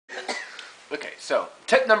Okay, so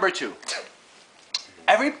tip number 2.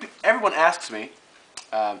 Everyone asks me,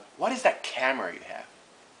 what is that camera you have?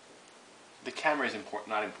 The camera is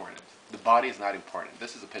not important. The body is not important.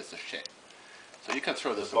 This is a piece of shit. So you can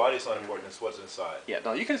throw this away. The body's not important, it's what's inside. Yeah,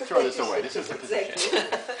 no, you can throw this away. This is a piece of shit.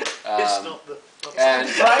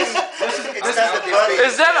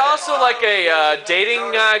 Is that also like a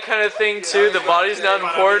dating kind of thing too? The body's not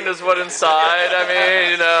important as what inside. I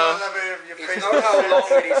mean, you know. It's not how long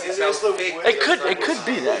it is, it's how thick. It could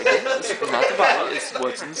be that. It's not the body. It's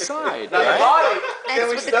what's inside, The right? body.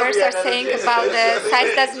 That's what the girls are saying about the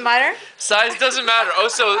size doesn't matter. Size doesn't matter. Oh,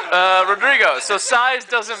 so Rodrigo. So size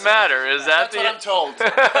doesn't matter. Is that That's what I'm told.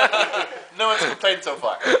 No one's complained so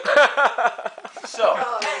far. So.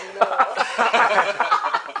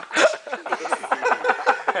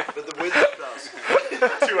 But the width does.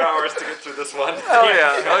 2 hours to get through this one. Oh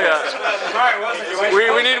yeah. Oh yeah.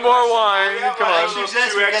 We need more wine. Come on. What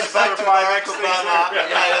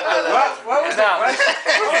was that question?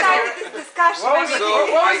 Who started this discussion? What was the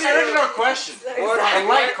original question? I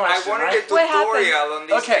wanted a tutorial on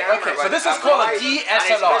this camera. Okay, so this is called a DSLR. And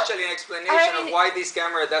especially an explanation of why this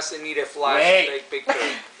camera doesn't need a flash to take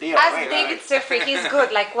pictures. Ask David Sifry, he's good.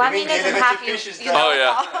 Like 1 minute and a half, you know. Oh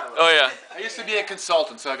yeah. Oh yeah. I used to be a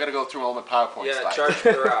consultant, so I got to go through all my PowerPoint Yeah, slides. charge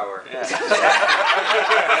per hour.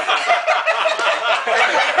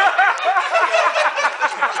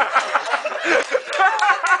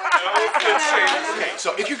 Okay,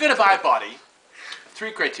 so if you're going to buy a body,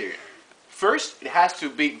 3 criteria. First, it has to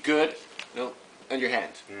be good, in your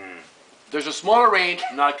hand. There's a smaller range,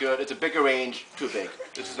 not good. It's a bigger range, too big.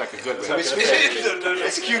 This is like a good range.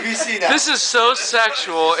 It's QVC now. This is so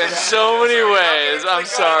sexual in so many ways. I'm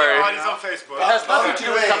sorry. He's on Facebook. It has nothing to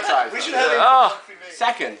do with cup size. We should have Oh.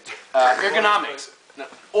 Second, ergonomics. Now,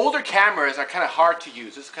 older cameras are kind of hard to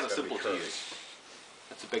use. This is kind of simple to use.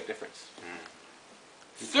 That's a big difference.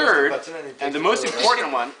 Third, and the most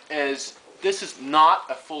important one, is this is not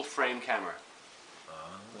a full frame camera.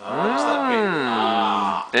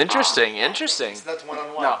 Interesting. Interesting. It's not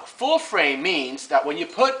one-on-one. Now, full frame means that when you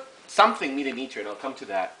put something millimeter, and I'll come to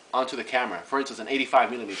that, onto the camera, for instance, an 85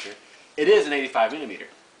 millimeter, it is an 85 millimeter.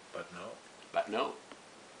 But no.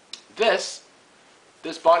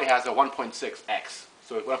 This body has a 1.6x.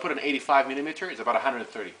 So when I put an 85 millimeter, it's about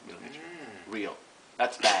 130 millimeter. Real.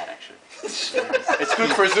 That's bad, actually. It's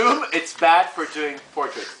good for zoom. It's bad for doing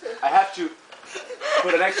portraits. I have to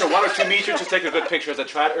put an extra 1 or 2 meters to take a good picture, as I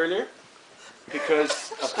tried earlier,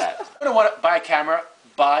 because of that. If you want to buy a camera,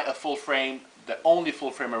 buy a full frame. The only full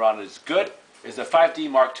frame around it is good. It's a 5D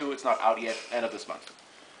Mark II. It's not out yet. End of this month.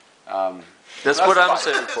 That's what I'm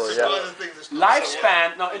saying for. Yeah.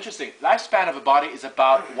 Lifespan. No, interesting. Lifespan of a body is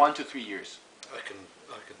about 1 to 3 years. I can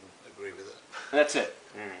agree with that. And that's it.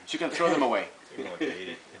 So you can throw them away.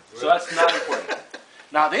 So that's not important.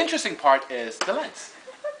 Now the interesting part is the lens.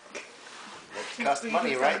 It costs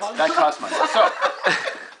money, right? That costs money. So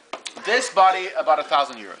this body about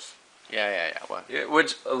 €1,000. Yeah. What? Yeah,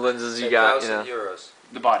 which lenses you got? You know? €1,000.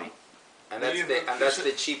 The body. And that's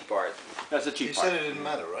the cheap part. That's the cheap You part. said it didn't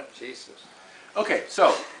matter, right? Jesus. Okay,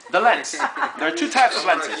 so the lens. There are 2 types of I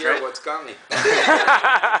wanna lenses, hear right? what's coming.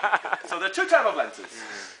 So there are 2 types of lenses.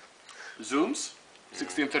 Zooms,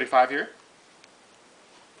 16-35 here,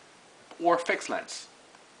 or fixed lens.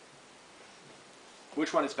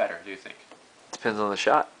 Which one is better, do you think? Depends on the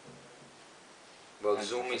shot. Well,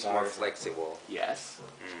 zoom is more flexible. Yes.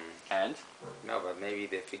 And? No, but maybe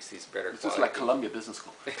the fixed is better. This is like Columbia Business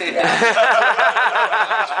School.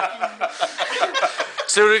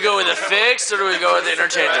 So do we go with the fixed or do we go with the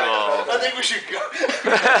interchangeable? I think we should go. I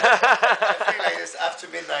feel like this after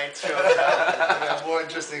midnight show. More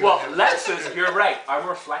interesting. Well, lenses, you're right, are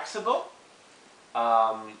more flexible.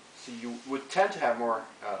 So you would tend to have more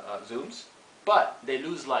zooms, but they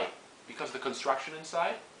lose light. Because of the construction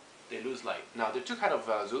inside, they lose light. Now, there are 2 kinds of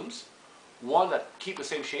zooms. One that keep the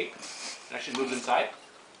same shape and actually moves inside.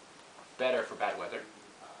 Better for bad weather.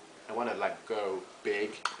 And one that like go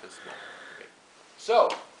big and small. Okay. So,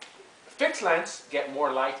 fixed lens get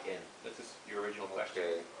more light in. This is your original question.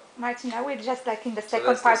 Okay. Martin, now we're just like in the second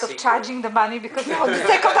that's the part of secret. charging the money because now the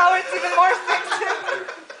second hour it's even more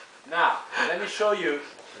expensive. Now, let me show you.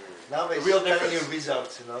 Now they Real telling difference. you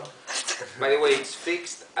results, you know? By the way, it's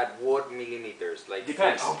fixed at what millimeters? Like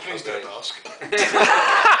Depends. Oh, please Okay. don't ask. He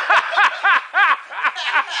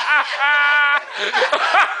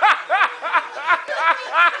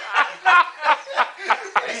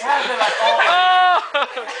has it like all.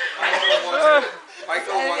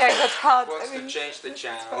 Michael I got hot. wants I mean, to change the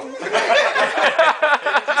channel.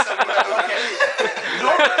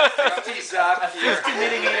 Normally, He's up a here. 50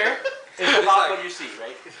 millimeter is about what you see,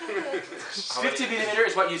 right? 50 millimeter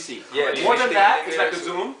is what you see. Yeah, More than 50 that, it's like a millimeters.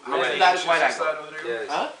 zoom. How Less many than that is inches wide is angle. that, Rodrigo? Yes.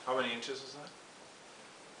 Huh? How many inches is that?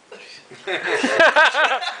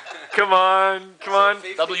 Come on, come on.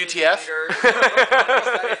 50 WTF? millimeters. Is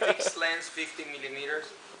that a fixed lens, 50 millimeters?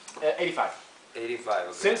 85. 85,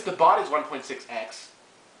 okay. Since the body is 1.6x,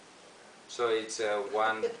 So it's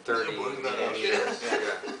 130 millimeters.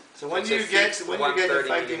 Yeah. So when It's do a you get fixed the 5D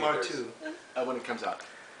 130 Mark millimeters. II? when it comes out,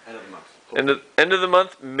 end of the month. End of the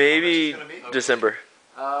month, maybe How much is it gonna be? December.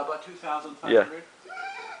 About 2,500. Yeah. It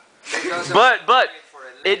doesn't But for a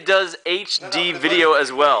lens. it does HD video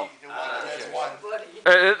as well. The one that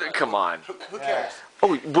has one. Come on. Who cares?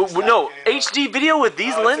 Oh, no, HD video with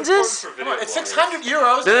these lenses? Come on, it's 600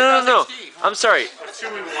 euros. No. I'm sorry.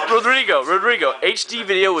 Rodrigo, HD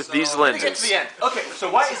video with these Let me get to lenses. the end. Okay, so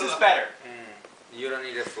why is this better? You don't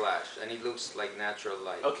need a flash, and it looks like natural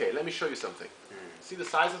light. Okay, let me show you something. See the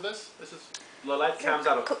size of this? This is the light comes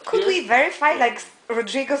out of Could we verify, like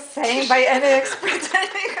Rodrigo's saying, by any expert?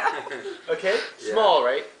 Okay, small,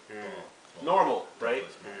 right? Normal, right?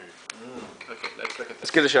 Okay, let's look at this.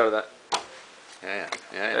 Let's get a shot of that. Yeah.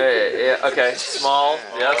 Yeah, okay. Small,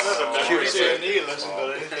 yes.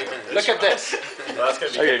 Look at this. That's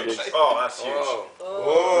gonna be Okay, good. good. Oh, that's huge. Okay.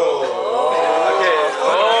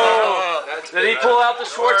 Oh! Did he pull out the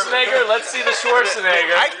Schwarzenegger? Let's see the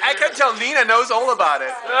Schwarzenegger. I can tell Nina knows all about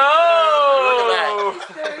it. Oh!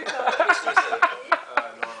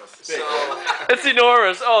 So, It's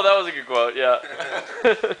enormous. Oh, that was a good quote, yeah.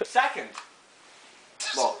 Second.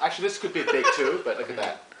 Well, actually, this could be big too, but look at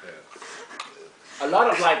that. A lot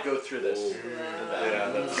of light goes through this.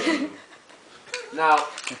 Now,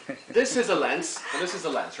 this is a lens, and this is a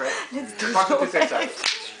lens, right? Approximately the same size.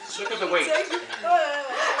 Look at the weight.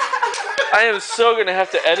 I am so gonna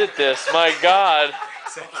have to edit this. My God. oh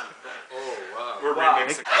wow. We're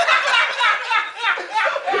remixing.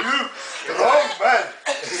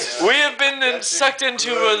 We have been sucked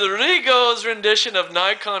into Rodrigo's rendition of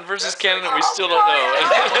Nikon versus Canon, and we still don't know.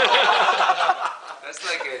 That's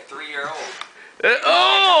like a 3-year-old.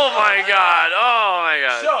 Oh my God! Oh my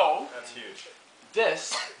God! So, That's huge.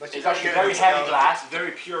 this But is you don't actually get very this heavy down. glass,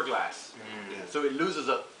 very pure glass. So it loses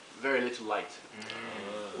a very little light.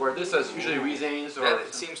 Where this has usually Rezanes or...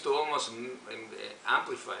 That seems to almost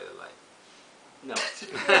amplify the light. No.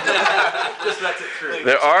 Just lets it through.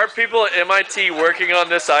 There are people at MIT working on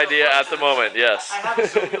this idea at the moment. Yes. I have a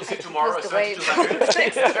Zoom you'll see tomorrow. What's It's the wave? 2200.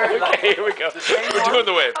 It's very light. Okay, here we go. We're doing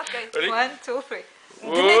the wave. Okay, Ready? 1, 2, 3.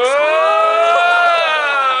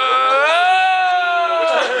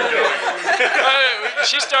 Alright,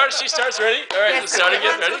 she starts, ready? Alright, let's start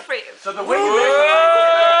again, 1, 2, ready? 3. So the way you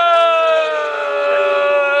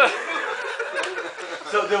measure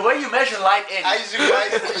light, so the way you measure light in. As you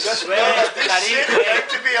guys just know that this shit had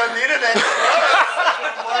to be on the internet.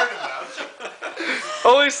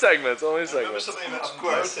 Only segments, only segments. Of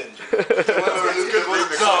course. It's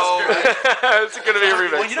gonna be a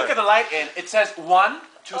remix. When you look at the light in, it says 1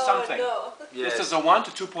 to something. Yes. This is a 1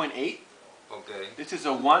 to 2.8. Okay. This is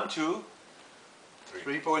a 1 to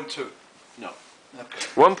 3.2. no.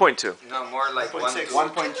 1.2. No, more like 1.6.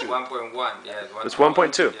 1.2. 1.1. Yeah. It's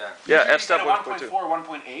 1.2. Yeah. Yeah, Usually f-stop you get a 1.2. 1.4,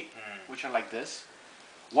 1.8, which are like this.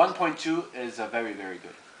 1.2 is very, very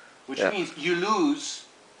good. Which Yeah. means you lose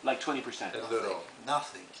like 20%. A little.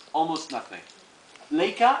 Nothing. Almost nothing.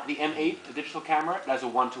 Leica, the M8, the digital camera, that's a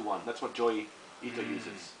 1-to-1. That's what Joey Ito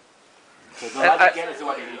uses. So the light you get is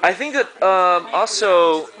what you need. I think that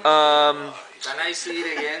also Can I see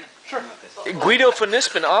it again? Sure. Guido von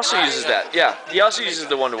Nispen also uses that. Yeah, he also uses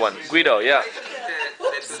the 1-to-1. Guido, yeah. The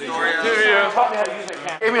tutorial. Taught me how to use a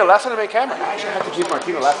camera. Gave me a lesson to make camera. I actually had to give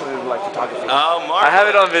Martino a lesson in like photography. Oh, Mark. I have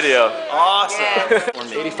it on video. Awesome.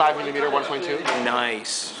 85mm 1.2.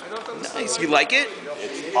 Nice. Nice. You like it?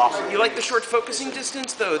 Awesome. You like the short focusing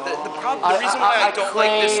distance, though. The reason why I don't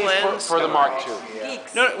like this lens. for the Mark II.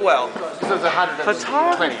 No, well. This is 120.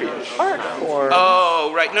 Photography, hardcore.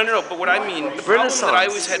 Oh, right. No. But what I mean, the problem that I Renaissance.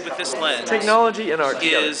 always had with this lens Technology and art.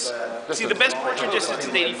 is, see, the best portrait distance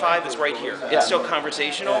at 85 is right here. It's still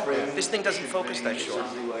conversational. This thing doesn't focus that short.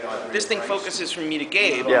 This thing focuses from me to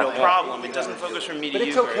Gabe, no problem. It doesn't focus from me to But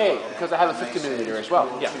you. it's okay because I have a 50mm as well.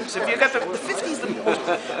 Yeah. So if you got the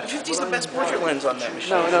 50's the best portrait lens on that machine.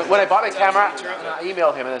 No. When I bought a camera, I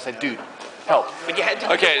emailed him and I said, dude, help. But you had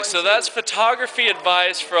to. Okay, so that's photography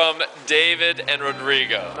advice from David and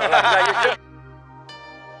Rodrigo. Yeah, you're good.